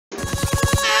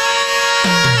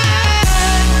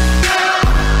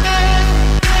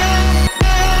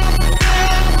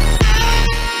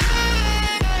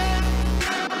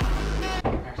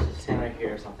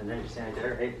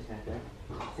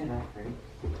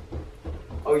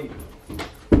Oh,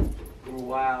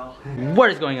 wow.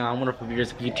 What is going on, wonderful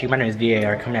viewers of YouTube? My name is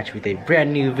VAR, coming at you with a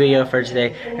brand new video for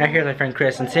today. And I'm here with my friend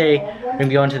Chris, and today we're gonna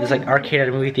be going to this like arcade at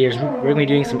a movie theaters. We're gonna be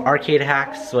doing some arcade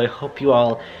hacks, so I hope you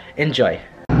all enjoy.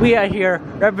 We are here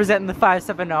representing the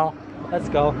 570. Let's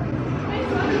go.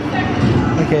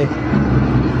 Okay.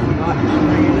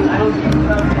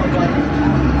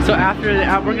 So after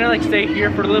that, we're gonna like stay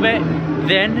here for a little bit.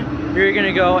 Then we're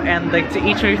gonna go and like to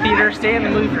each movie theater, stay in the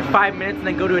movie for 5 minutes, and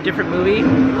then go to a different movie,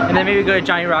 and then maybe go to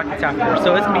Johnny Rockets after.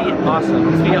 So it's gonna be awesome.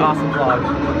 It's gonna be an awesome vlog.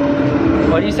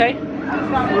 What do you say?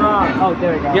 Robbed. Oh,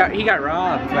 there we go. Yeah, he got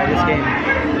robbed by this game.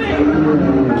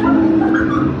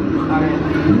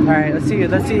 All right, let's see it.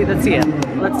 Let's see it. Let's see it.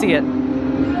 Let's see it.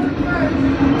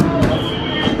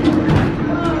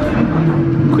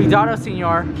 Cuidado,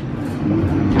 señor.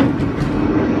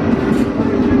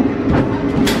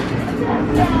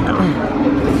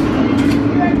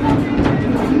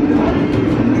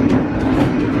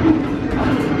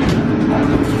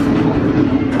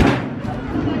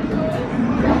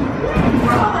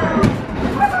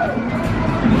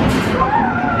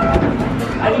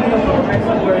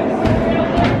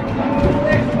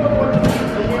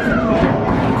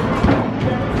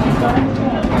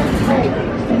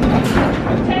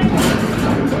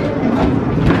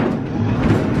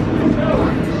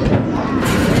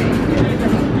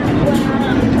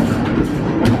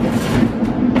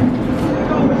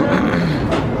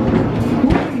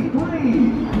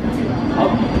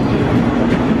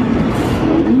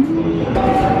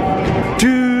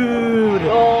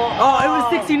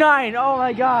 Oh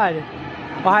my god.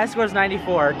 Well, high score is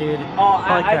 94, dude. Oh,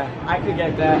 I could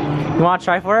get that. You want to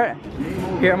try for it?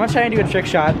 Here, I'm gonna try and do a trick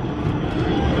shot.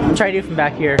 I'm trying to do it from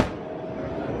back here. Dude,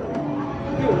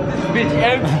 this bitch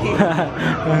empty.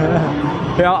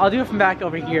 Here, I'll do it from back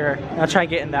over here. I'll try and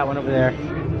get in that one over there.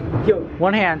 Yo,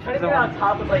 one hand. try to get on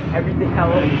top of like everything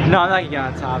else. No, I'm not gonna get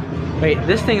on top. Wait,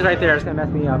 this thing's right there. It's gonna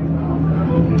mess me up.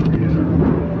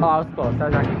 Oh, I was close. That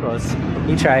was actually close.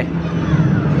 You try.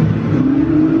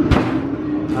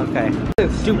 Okay.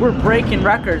 Dude, we're breaking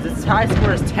records. Its high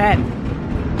score is 10.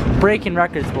 Breaking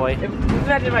records, boy.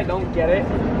 Imagine if I don't get it.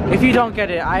 If you don't get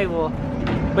it, I will.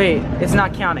 Wait, it's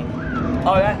not counting.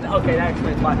 Oh, that's okay. That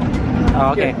explains why.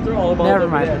 Oh, okay. Yeah, throw all the balls Never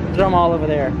over mind. there. Throw them all over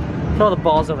there. Throw the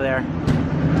balls over there.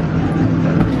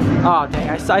 Oh, dang.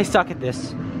 I suck at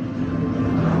this.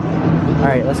 All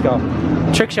right, let's go.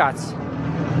 Trick shots.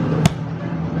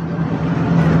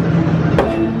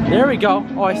 There we go.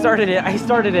 Oh, I started it. I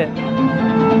started it.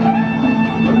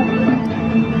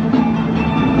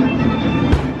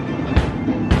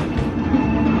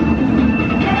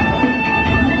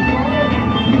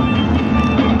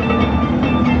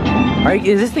 Alright,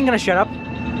 is this thing gonna shut up?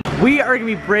 We are gonna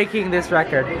be breaking this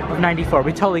record of 94.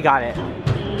 We totally got it.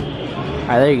 Alright,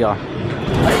 there you go.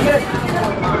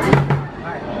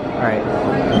 Alright.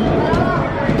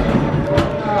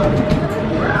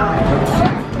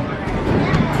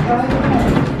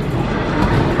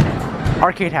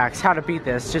 Arcade hacks, how to beat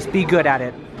this. Just be good at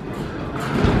it.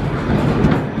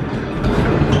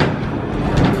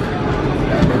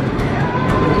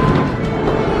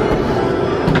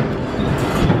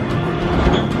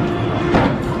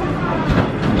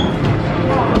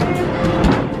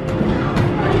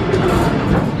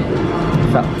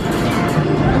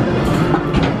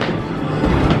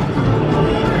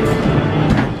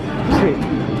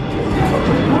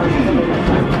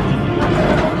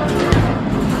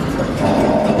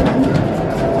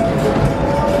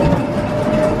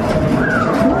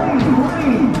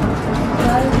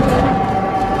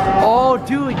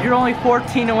 You're only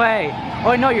 14 away.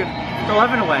 Oh no, you're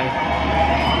 11 away.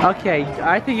 Okay,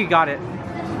 I think you got it.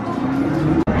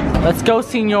 Let's go,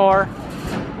 senor.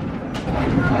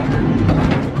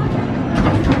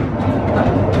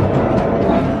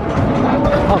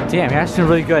 Oh damn, you're actually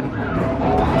really good.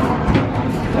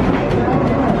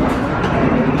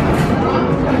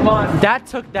 Come on.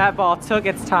 That ball took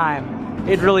its time.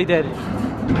 It really did.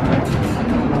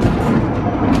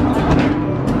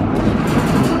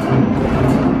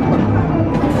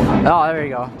 Oh, there you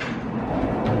go.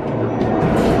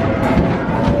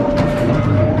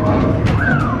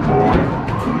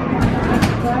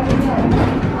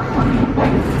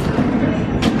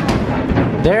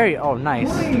 There you, oh, nice.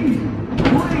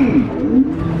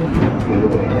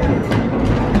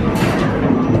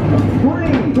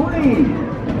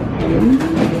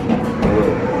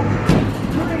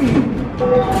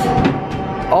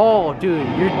 Oh, dude,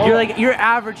 you're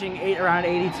averaging around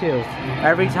 82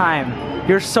 every time.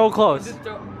 You're so close.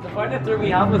 The part that threw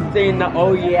me off was saying the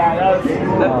oh yeah,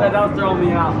 that was throwing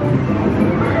me off.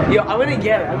 Yo, I'm gonna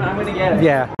get it. I'm gonna get it.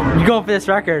 Yeah. You're going for this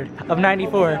record of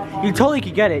 94. You totally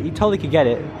could get it. You totally could get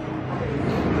it.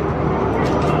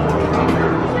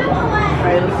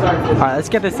 Alright, let's start this. Alright, let's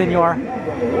get this, senor.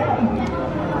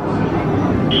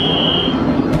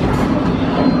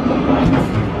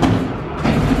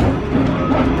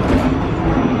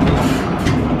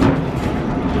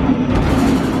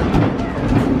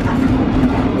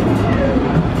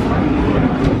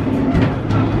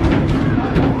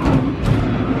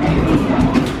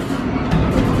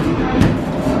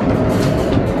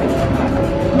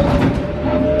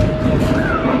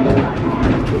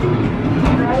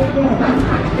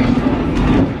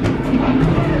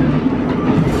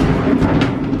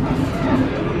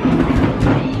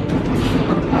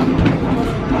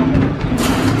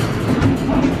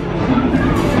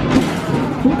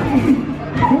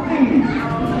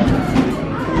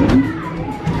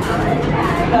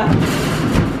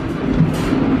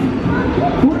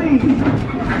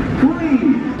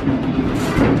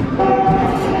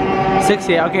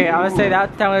 Okay, I would say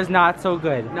that was not so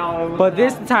good. No, but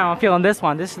this is the time. I'm feeling this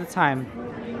one. This is the time.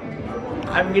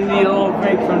 I'm gonna need a little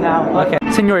break from now. Okay,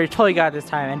 senor, you totally got it this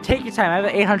time. And take your time. I have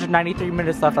 893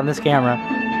 minutes left on this camera.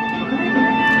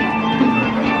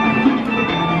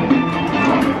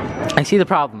 I see the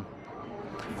problem.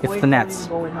 It's the nets.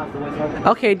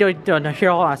 Okay, no,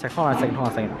 here, hold on a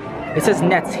second. It says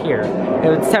nets here.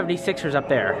 It's 76ers up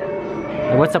there.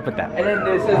 Like, what's up with that? And then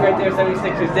it says right there,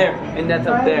 76ers there, and that's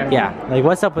up there. Yeah, like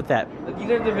what's up with that? But these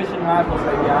are division rivals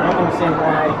right here. I don't understand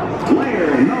why.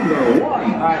 Player number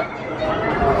 1. Alright.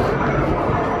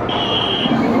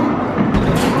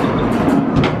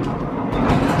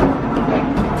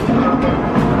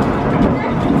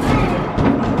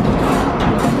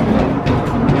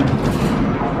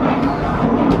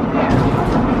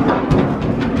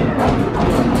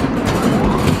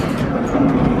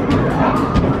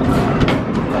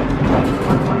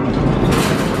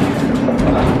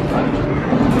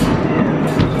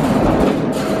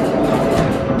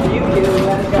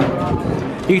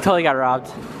 You totally got robbed.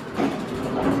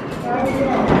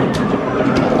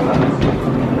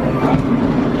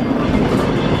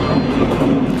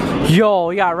 Yo,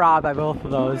 you got robbed by both of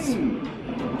those. 3.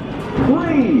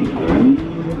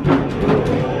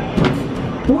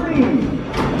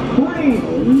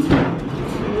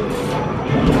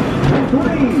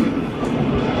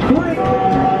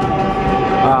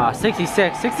 Ah,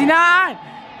 66, 69!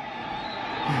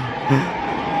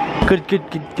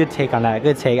 Good take on that.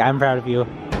 Good take. I'm proud of you.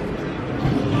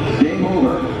 Game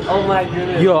over. Oh my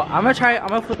goodness. Yo, I'm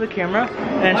gonna flip the camera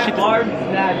and shoot this.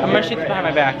 I'm gonna shoot this behind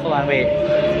my back. Hold on, wait.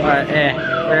 Alright,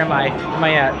 where am I? Where am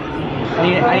I at?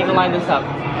 I need to line this up.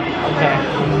 Okay.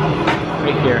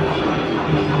 Right here.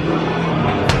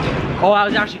 Oh, that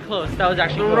was actually close. That was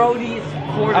actually close. Brody's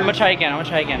quarter. I'm gonna try again.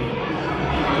 Okay,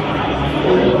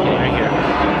 right here.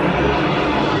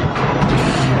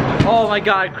 Oh my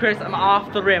god, Chris, I'm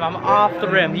off the rim.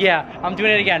 Yeah, I'm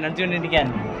doing it again. I'm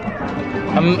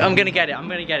gonna get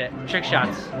it. Trick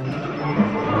shots.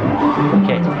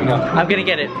 Okay, here we go. I'm gonna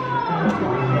get it.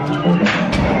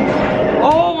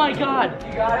 Oh my god!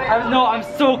 You got it? No, I'm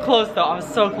so close though. I'm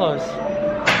so close.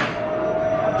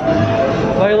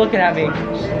 Why are you looking at me?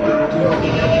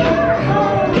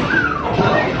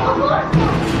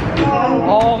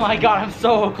 Oh my god, I'm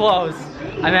so close.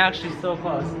 I'm actually so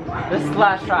close. This is the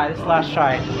last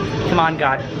try. Come on,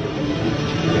 God.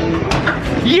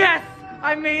 Yes!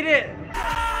 I made it!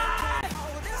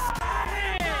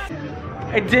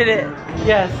 I did it.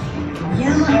 Yes.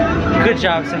 Good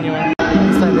job, senor.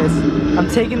 It's like this. I'm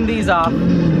taking these off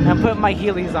and I'm putting my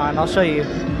Heelys on. I'll show you.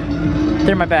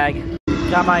 They're in my bag.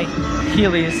 Got my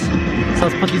Heelys. So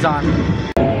let's put these on.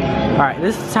 Alright,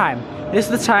 this is the time. This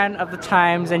is the time of the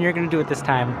times, and you're gonna do it this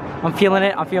time. I'm feeling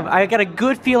it. I got a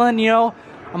good feeling, you know.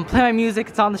 I'm playing my music.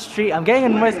 It's on the street. I'm getting a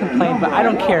noise complaint, but I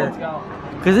don't care.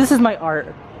 Because this is my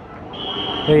art.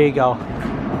 There you go.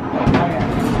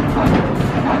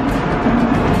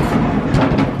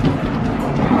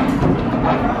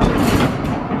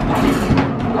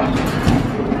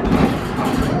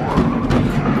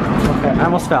 Okay, I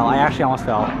almost fell. I actually almost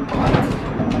fell.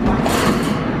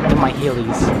 In my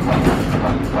Heelys.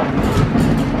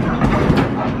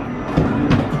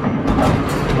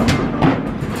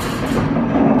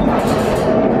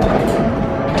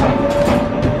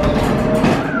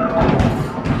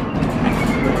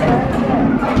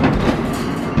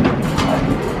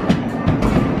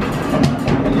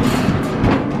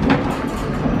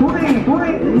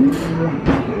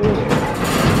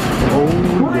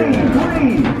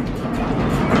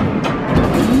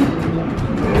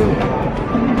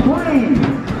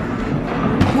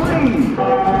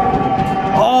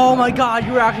 god,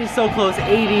 you were actually so close.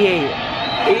 88. 80.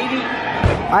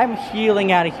 I'm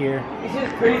healing out of here. It's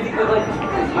just crazy because like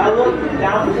I looked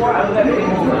down before I was at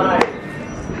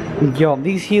 89. Yo,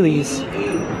 these Heelys,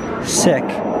 sick.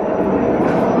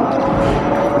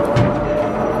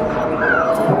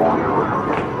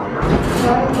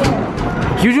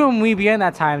 You doing Weeby in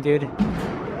that time, dude.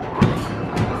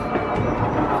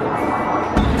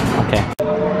 Okay.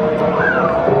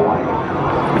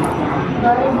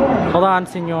 Hold on,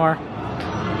 senor.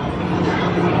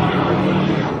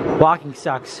 Walking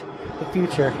sucks. The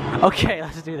future. Okay,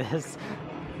 let's do this.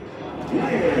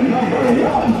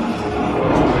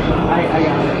 I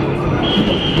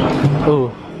got it.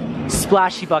 Ooh.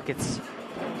 Splashy buckets.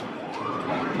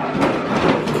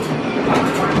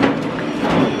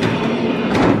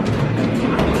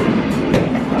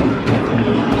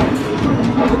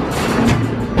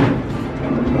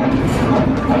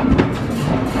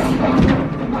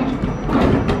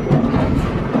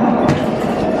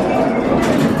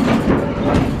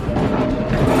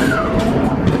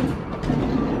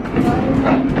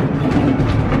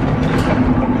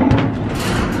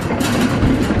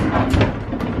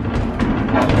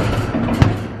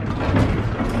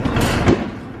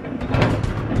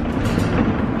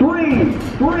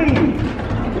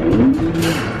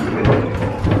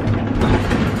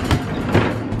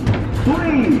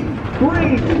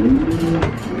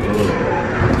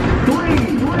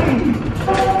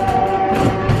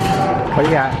 What do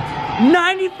you got?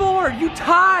 94! You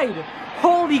tied!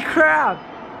 Holy crap!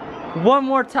 One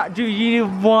more time. Dude, you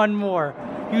need one more.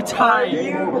 You tied. Are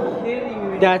you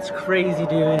kidding me? That's crazy,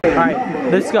 dude.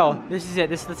 Alright, let's go. This is it.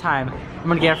 This is the time. I'm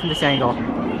gonna get it from this angle.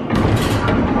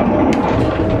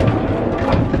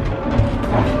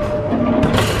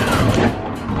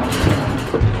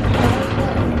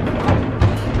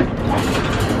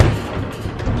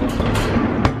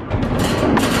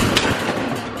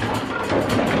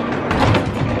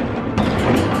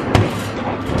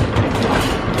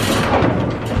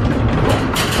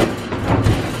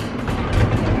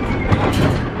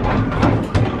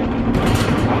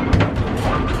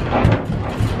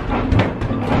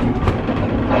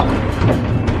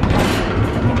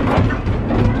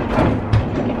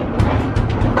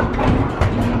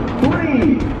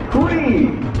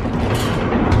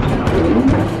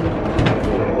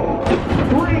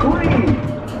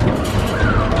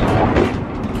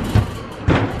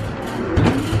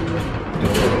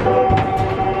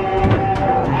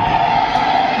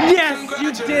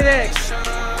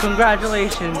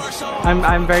 Congratulations.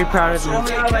 I'm very proud of you.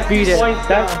 Beat it.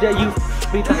 You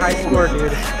beat the high score,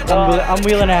 dude. I'm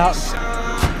wheeling out.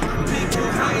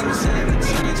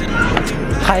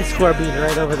 High score beat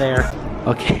right over there.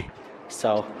 Okay,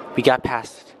 so we got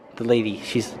past the lady.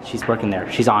 She's working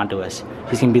there. She's on to us.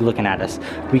 She's gonna be looking at us.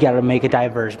 We gotta make a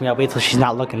diversion. We gotta wait till she's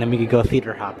not looking, then we could go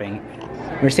theater hopping.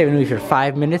 We're gonna stay with me for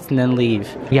 5 minutes and then leave.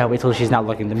 We gotta wait till she's not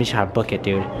looking, then we should have book it,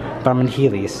 dude. But I'm in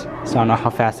Heelys, so I don't know how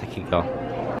fast I can go.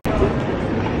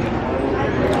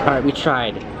 Alright, we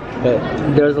tried, but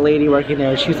there was a lady working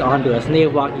there, she was on to us, and they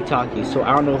have walkie-talkies, so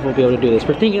I don't know if we'll be able to do this.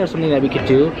 We're thinking of something that we could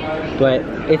do, but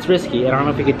it's risky, and I don't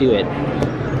know if we could do it.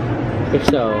 If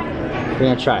so, we're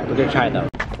gonna try. We're gonna try though.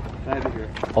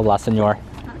 Hola, senor.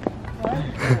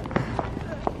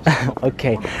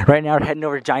 Okay, right now we're heading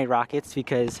over to Johnny Rockets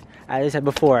because, as I said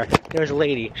before, there was a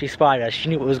lady. She spotted us. She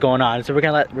knew what was going on. So we're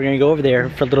gonna go over there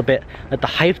for a little bit, let the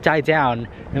hype die down,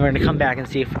 and we're gonna come back and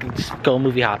see if we can just go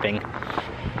movie hopping.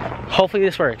 Hopefully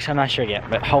this works. I'm not sure yet,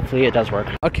 but hopefully it does work.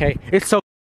 Okay, it's so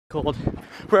cold.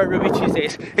 We're at Ruby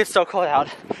Tuesdays. It's so cold out.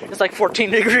 It's like 14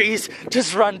 degrees.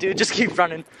 Just run, dude. Just keep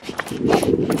running.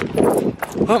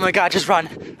 Oh my God, just run.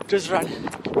 Just run.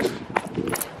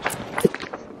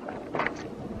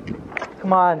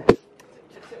 Come on.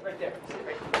 Just sit right there. Sit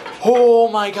right there. Oh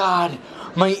my God.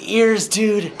 My ears,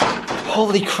 dude.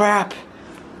 Holy crap.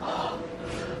 Oh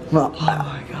my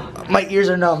God. My ears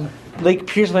are numb. Like,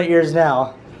 pierce my ears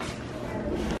now.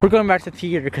 We're going back to the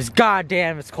theater because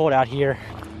goddamn it's cold out here.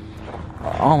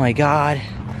 Oh my God.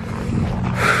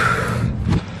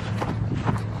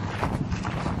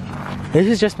 This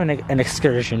has just been an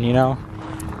excursion, you know?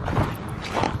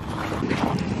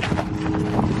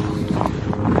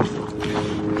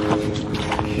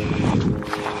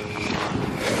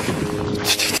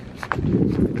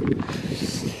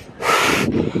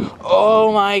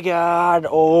 Oh my God,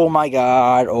 oh my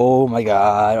God, oh my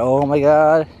God, oh my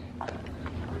God.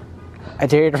 I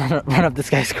dare you to run up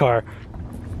this guy's car.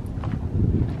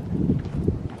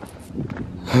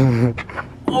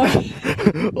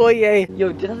 Oh yay.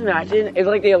 Yo, just imagine if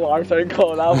like the alarm started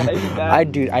going off when I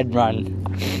did that. I'd run.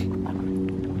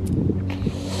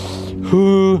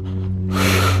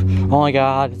 Oh my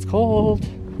god, it's cold.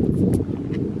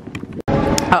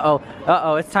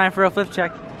 Uh-oh, it's time for a flip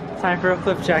check. It's time for a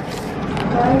flip check.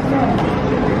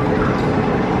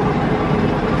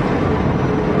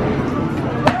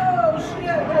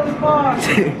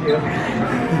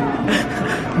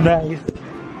 Nice.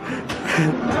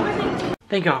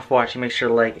 Thank you all for watching. Make sure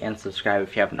to like and subscribe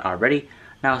if you haven't already.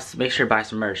 Now make sure to buy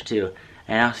some merch too.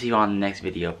 And I'll see you on the next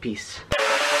video. Peace.